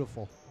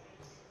 Beautiful.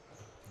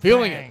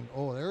 Feeling Bang.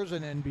 Oh, there's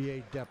an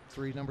NBA depth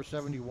three, number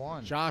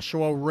 71.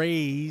 Joshua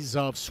Rays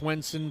of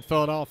Swenson,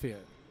 Philadelphia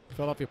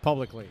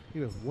Publicly. He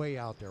was way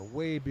out there,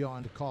 way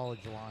beyond the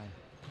college line.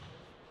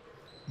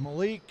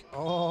 Malik,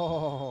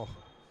 oh.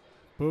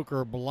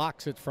 Booker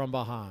blocks it from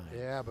behind.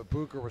 Yeah, but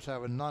Booker was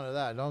having none of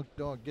that.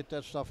 Don't get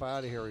that stuff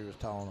out of here, he was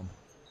telling him.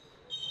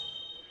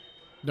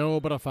 No,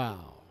 but a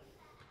foul.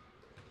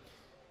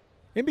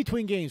 In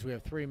between games, we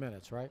have 3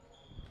 minutes, right?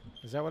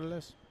 Is that what it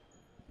is?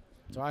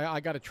 So I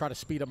got to try to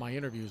speed up my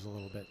interviews a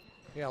little bit.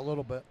 Yeah, a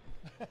little bit.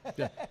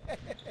 Yeah.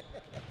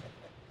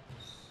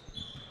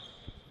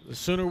 The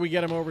sooner we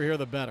get him over here,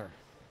 the better.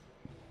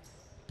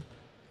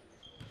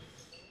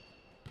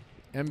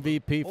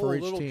 MVP for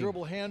each little team.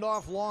 dribble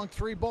handoff, long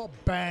three ball,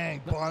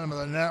 bang, bottom of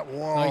the net.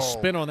 Whoa. Nice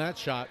spin on that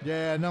shot.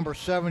 Yeah, number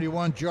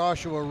 71,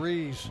 Joshua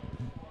Rees.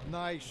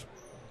 Nice,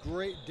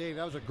 great, Dave.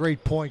 That was a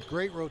great point.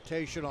 Great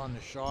rotation on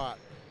the shot.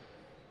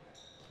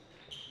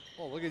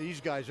 Oh, look at these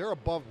guys. They're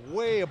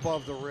way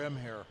above the rim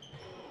here.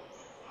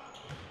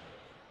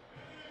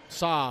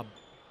 Saab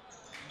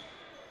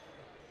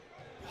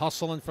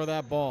hustling for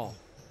that ball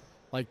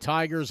like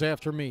tigers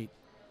after meat.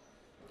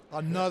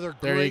 Another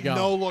There you great go.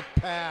 no-look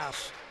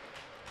pass.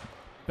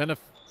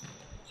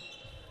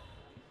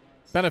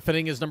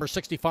 Benefiting is number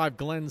 65,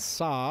 Glenn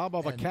Saab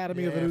of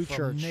Academy of the New from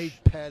Church.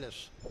 Nate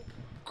Pettis.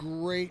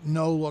 Great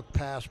no-look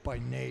pass by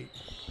Nate.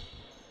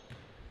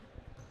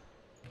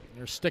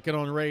 They're sticking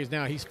on Rays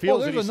now. He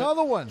feels there's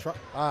another one.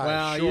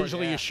 Well, sure,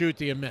 usually you shoot,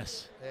 do you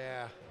miss?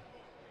 Yeah.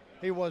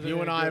 He wasn't.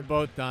 You and I have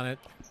both done it.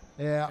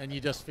 Yeah. And you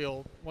just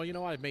feel, well, you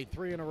know what? I've made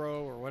 3 in a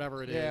row or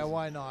whatever it is. Yeah,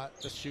 why not?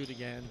 Just shoot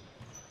again.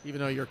 Even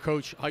though your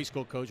coach, high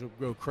school coach, will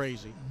go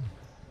crazy.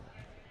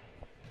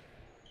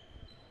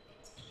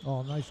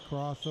 Oh, nice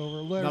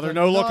crossover. There's Another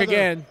no-look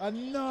again.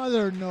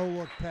 Another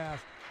no-look pass.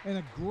 And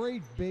a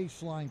great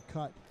baseline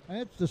cut. And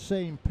it's the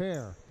same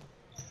pair.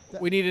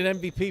 We need an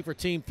MVP for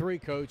Team 3,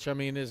 Coach. I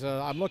mean,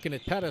 I'm looking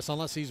at Pettis,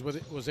 unless he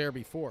was there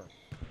before,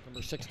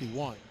 number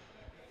 61.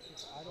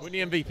 We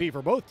need MVP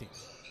for both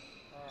teams.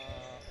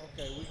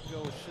 Okay, we can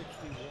go with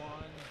 61.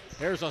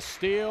 There's a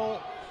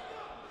steal,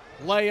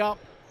 layup,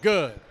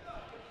 good.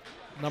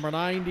 Number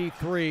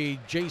 93,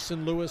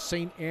 Jason Lewis,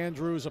 St.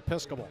 Andrews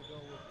Episcopal,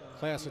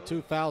 class of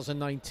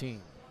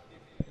 2019.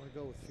 Want to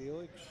go with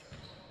Felix?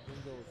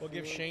 We'll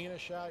give Shane a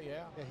shot,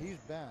 yeah. Yeah, he's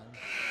been.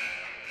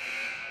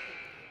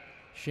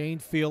 Shane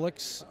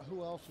Felix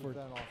Who else has for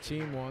been off?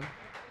 Team 1.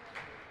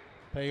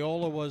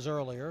 Paola was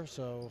earlier,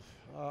 so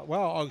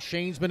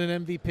Shane's been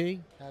an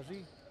MVP. Has he?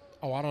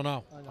 Oh, I don't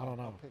know. I don't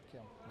know. I'll pick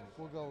him.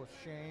 We'll go with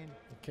Shane.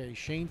 Okay,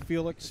 Shane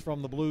Felix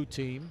from the blue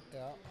team,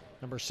 Yeah.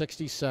 number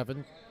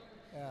 67,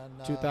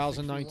 And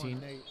 2019.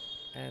 61 Nate.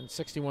 and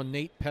 61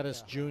 Nate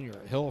Pettis Jr.,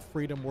 Hill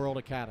Freedom World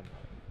Academy.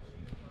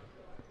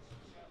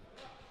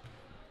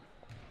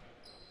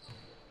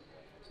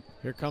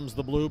 Here comes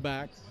the blue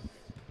back.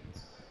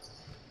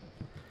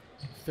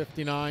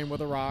 59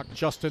 with a rock,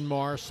 Justin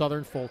Marr,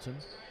 Southern Fulton.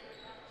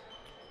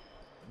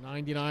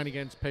 99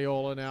 against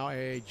Paola, now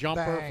a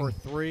jumper Bang. for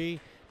 3.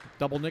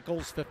 Double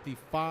Nichols,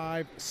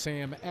 55,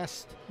 Sam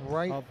Est.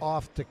 Right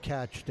off the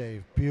catch,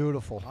 Dave.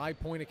 Beautiful. High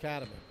Point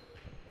Academy.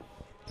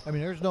 I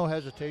mean, there's no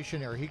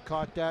hesitation there. He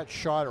caught that,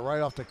 shot it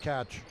right off the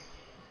catch.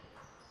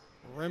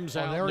 Rims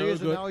Oh, out, there no he is,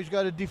 good. and now he's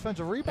got a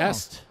defensive rebound.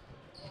 Est.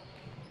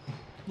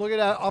 Look at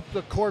that, up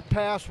the court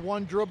pass,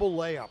 one dribble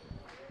layup.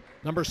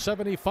 Number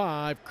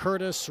 75,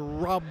 Curtis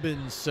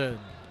Robinson.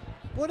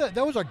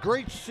 That was a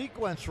great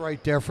sequence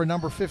right there for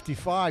number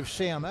 55,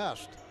 Sam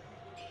Est.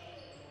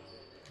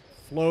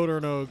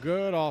 Floater no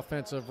good.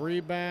 Offensive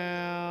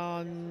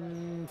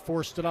rebound.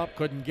 Forced it up.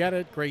 Couldn't get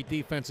it. Great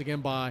defense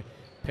again by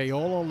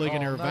Paola,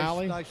 Ligonier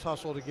Valley. Nice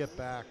hustle to get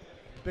back.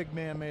 Big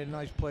man made a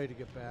nice play to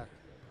get back.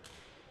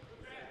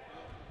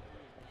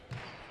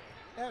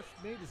 Est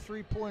made a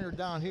three-pointer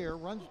down here.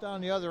 Runs down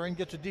the other end.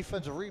 Gets a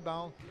defensive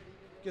rebound.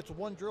 Gets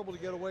one dribble to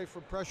get away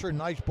from pressure.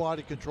 Nice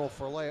body control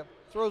for a layup.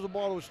 Throws the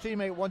ball to his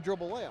teammate. One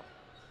dribble layup.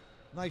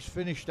 Nice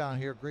finish down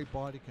here. Great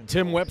body control.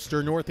 Tim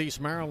Webster,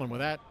 Northeast Maryland,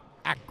 with that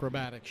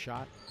acrobatic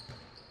shot.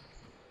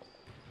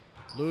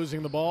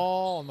 Losing the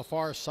ball on the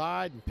far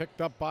side and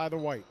picked up by the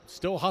white.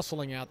 Still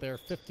hustling out there,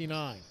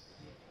 59.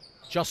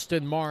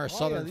 Justin Marr,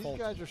 Southern these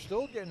Fulton. guys are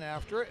still getting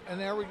after it, and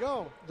there we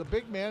go. The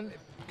big man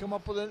come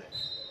up with it.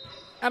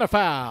 And a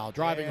foul,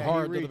 driving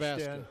hard to the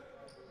basket. In.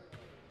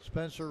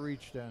 Spencer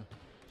reached in.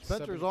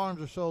 Spencer's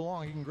arms are so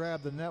long he can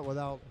grab the net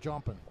without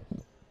jumping.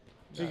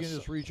 He can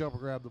just reach up and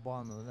grab the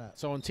bottom of the net.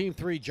 So in Team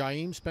 3,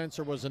 Jaheim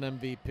Spencer was an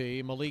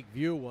MVP. Malik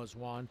View was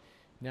one.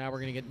 Now we're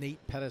going to get Nate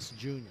Pettis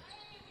Jr.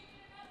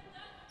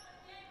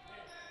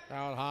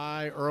 Out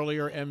high,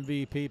 earlier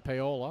MVP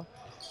Paola.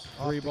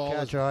 Three balls.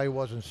 Catch eye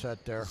wasn't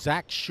set there.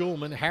 Zach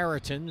Schulman,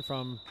 Harriton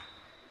from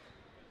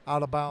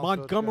out of bounds.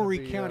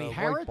 Montgomery County.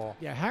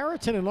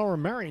 Harriton and Lower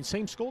Merion,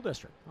 same school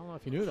district. I don't know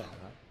if you knew that.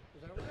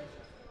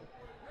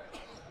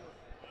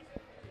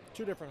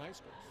 Two different high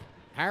schools.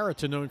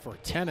 Harriton known for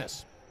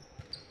tennis.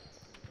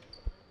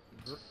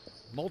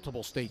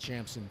 Multiple state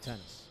champs in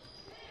tennis.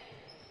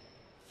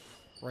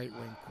 Right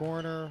wing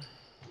corner.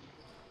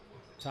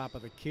 Top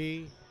of the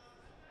key.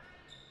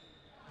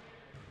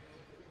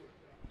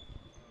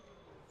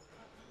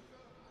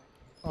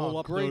 Pull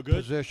up, great no good.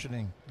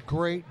 Positioning.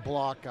 Great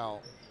block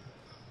out.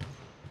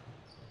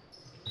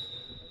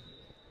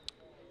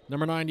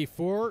 Number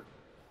 94,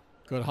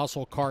 good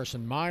hustle,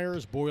 Carson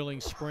Myers,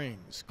 Boiling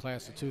Springs,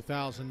 class of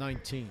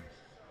 2019.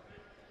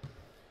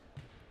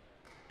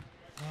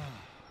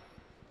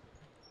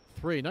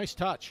 3, nice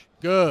touch.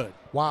 Good.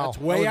 Wow. That's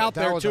way out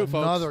there too,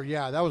 folks.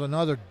 Yeah, that was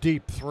another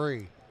deep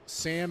 3.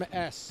 Sam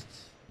Est.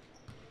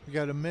 We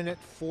got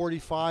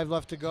 1:45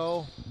 left to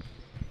go.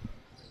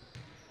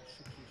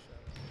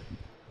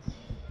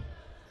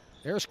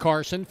 There's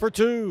Carson for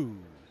 2.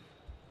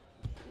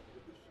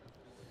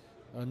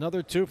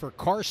 Another 2 for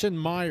Carson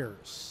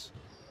Myers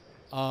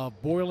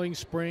of Boiling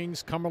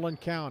Springs, Cumberland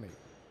County.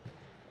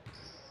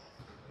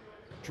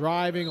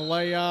 Driving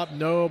layup,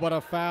 no, but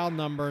a foul.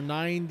 Number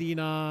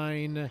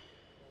 99,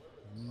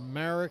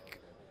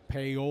 Merrick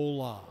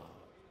Paola.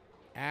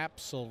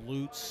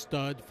 Absolute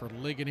stud for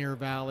Ligonier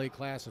Valley,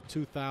 class of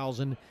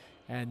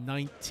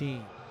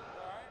 2019.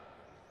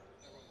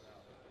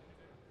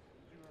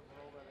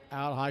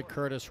 Out high,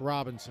 Curtis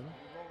Robinson.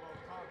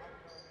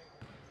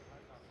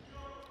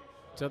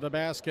 To the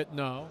basket,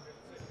 no.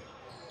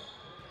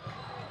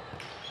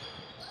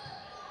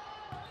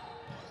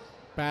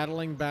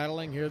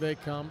 Battling, here they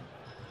come.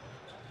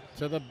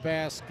 To the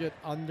basket,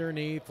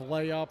 underneath,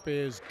 layup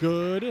is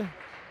good.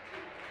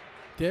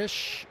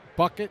 Dish,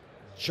 bucket,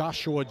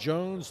 Joshua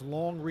Jones,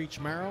 Long Reach,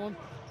 Maryland.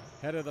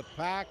 Head of the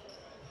pack.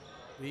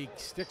 He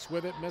sticks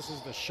with it,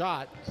 misses the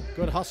shot.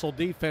 Good hustle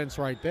defense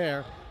right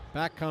there.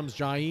 Back comes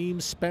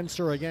Jaheim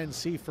Spencer again,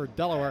 Seaford,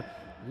 Delaware.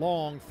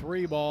 Long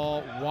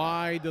 3-ball,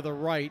 wide to the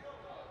right.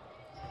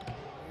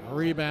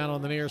 Rebound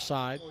on the near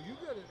side.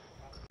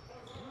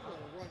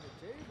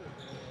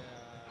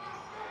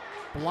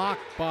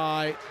 Blocked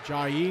by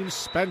Jaheim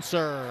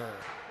Spencer.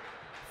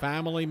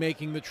 Family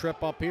making the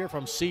trip up here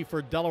from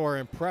Seaford, Delaware.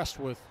 Impressed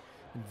with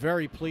and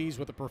very pleased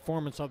with the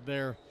performance of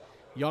their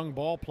young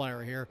ball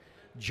player here.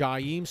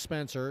 Jaheim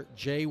Spencer,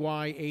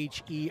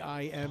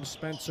 Jyheim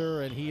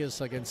Spencer, and he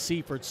is against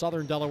Seaford,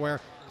 Southern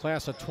Delaware,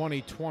 class of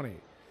 2020.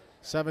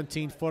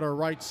 17-footer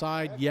right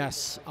side,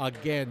 yes,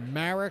 again,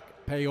 Merrick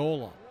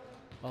Paola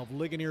of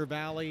Ligonier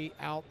Valley,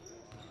 out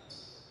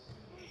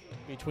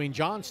between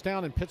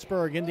Johnstown and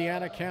Pittsburgh,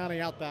 Indiana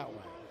County, out that way.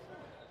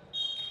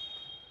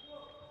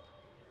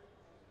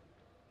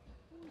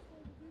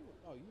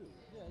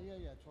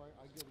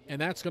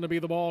 And that's going to be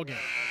the ball game.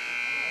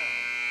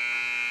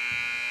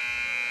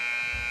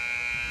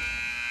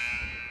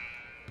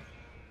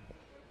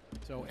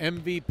 So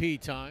MVP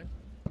time.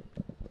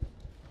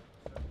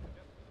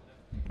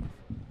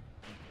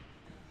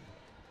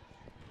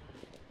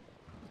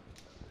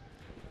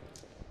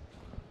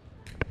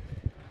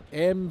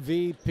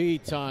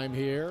 MVP time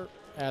here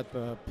at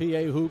the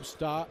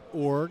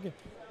PAHoops.org.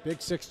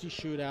 Big 60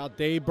 shootout.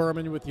 Dave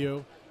Berman with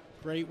you.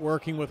 Great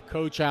working with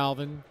Coach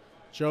Alvin,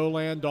 Joe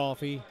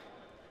Landolfi,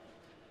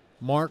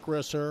 Mark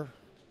Risser.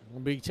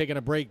 We'll be taking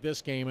a break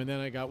this game, and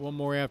then I got one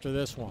more after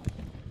this one.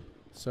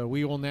 So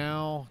we will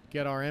now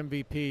get our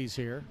MVPs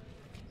here.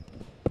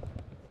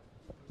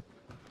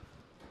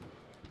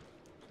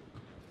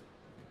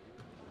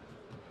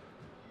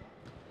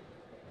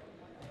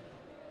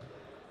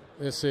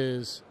 This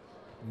is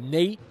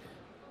Nate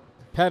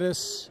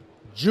Pettis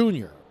Jr. All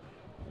right,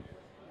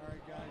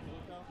 guys,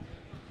 look up.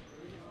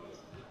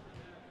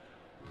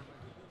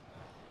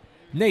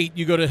 Nate,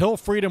 you go to Hill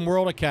Freedom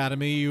World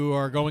Academy. You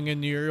are going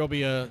in here. You'll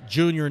be a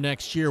junior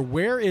next year.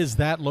 Where is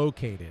that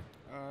located?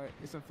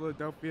 It's in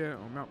Philadelphia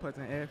on Mount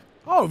Pleasant Ave.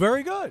 Oh,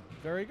 very good.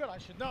 Very good. I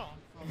should know.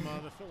 From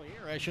the Philly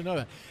area, I should know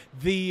that.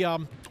 The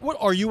what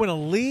are you in a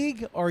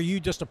league? Or are you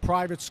just a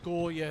private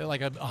school? Yeah,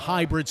 like a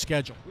hybrid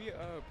schedule. We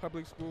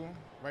public school.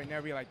 Right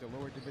now we like the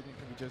lower division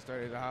because we just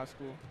started the high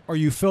school. Are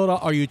you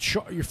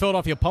you're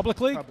Philadelphia Public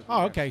League? Public,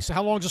 Oh, yes. okay. So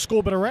how long has the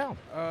school been around?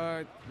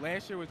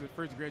 Last year was the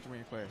first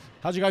graduating class.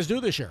 How'd you guys do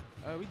this year?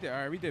 We did all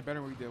right. We did better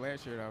than we did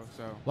last year though.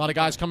 So A lot of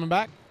guys coming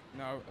back.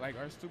 No, like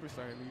our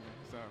superstar leaving,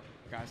 so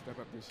gotta step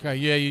up this year. Okay,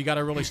 yeah, you got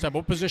to really step.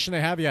 What position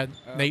they have you at,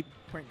 Nate?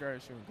 Point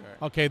guard, shooting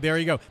guard. Okay, there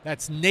you go.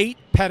 That's Nate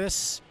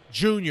Pettis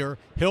Jr.,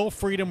 Hill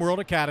Freedom World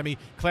Academy,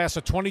 class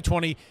of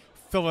 2020,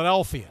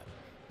 Philadelphia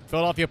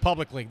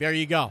Public League. There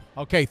you go.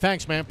 Okay,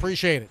 thanks, man.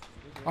 Appreciate it.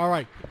 All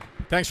right.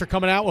 Thanks for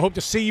coming out. We'll hope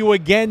to see you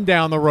again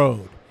down the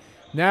road.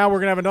 Now we're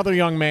going to have another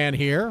young man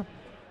here.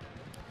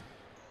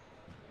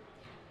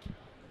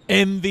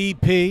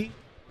 MVP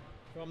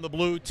from the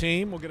blue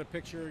team. We'll get a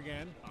picture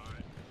again.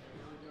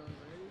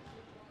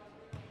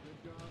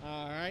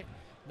 All right.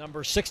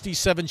 Number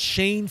 67,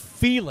 Shane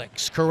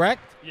Felix,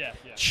 correct? Yeah.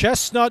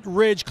 Chestnut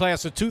Ridge,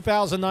 class of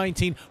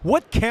 2019.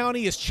 What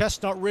county is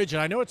Chestnut Ridge?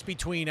 And I know it's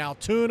between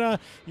Altoona.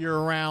 You're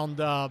around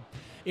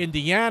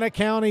Indiana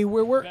County.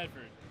 Bedford.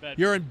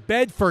 You're in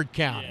Bedford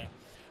County. Yeah.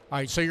 All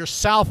right, so you're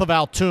south of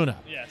Altoona.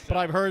 Yeah. But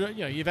I've heard,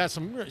 you've had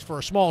some, for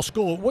a small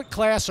school. What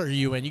class are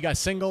you in? You got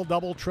single,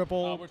 double,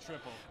 triple? We're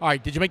triple. All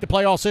right, did you make the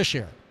playoffs this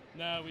year?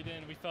 No, we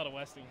didn't. We fell to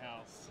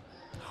Westinghouse.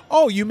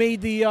 Oh, you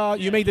made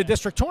the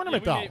district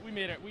tournament, though.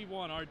 We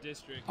won our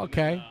district.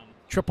 Okay. And then,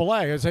 Triple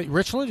A. Is that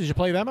Richland? Did you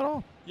play them at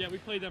all? yeah, we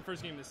played them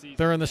first game of the season.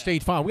 They're in the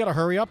state final. We got to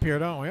hurry up here,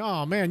 don't we?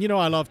 Oh, man,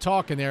 I love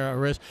talking there,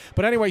 Riz.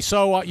 But anyway,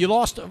 so you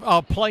lost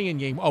a playing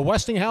game.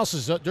 Westinghouse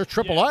is they're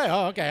Triple A.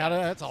 Oh, okay.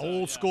 That's an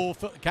old school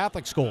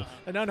Catholic school.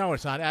 No,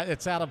 it's not.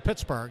 It's out of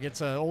Pittsburgh.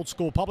 It's an old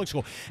school public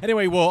school.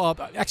 Anyway, well,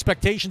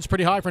 expectations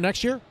pretty high for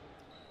next year?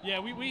 Yeah,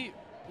 we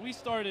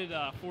started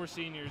 4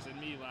 seniors and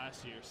me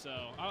last year, so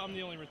I'm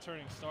the only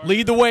returning starter.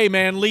 Lead the way,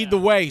 man. Lead the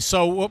way.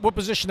 So what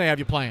position they have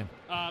you playing?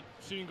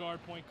 Shooting guard,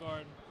 point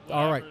guard,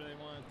 All right. whatever they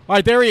want. All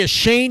right, there he is,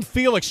 Shane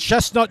Felix,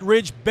 Chestnut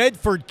Ridge,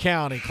 Bedford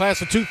County,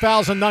 class of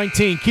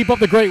 2019. Keep up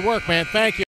the great work, man. Thank you.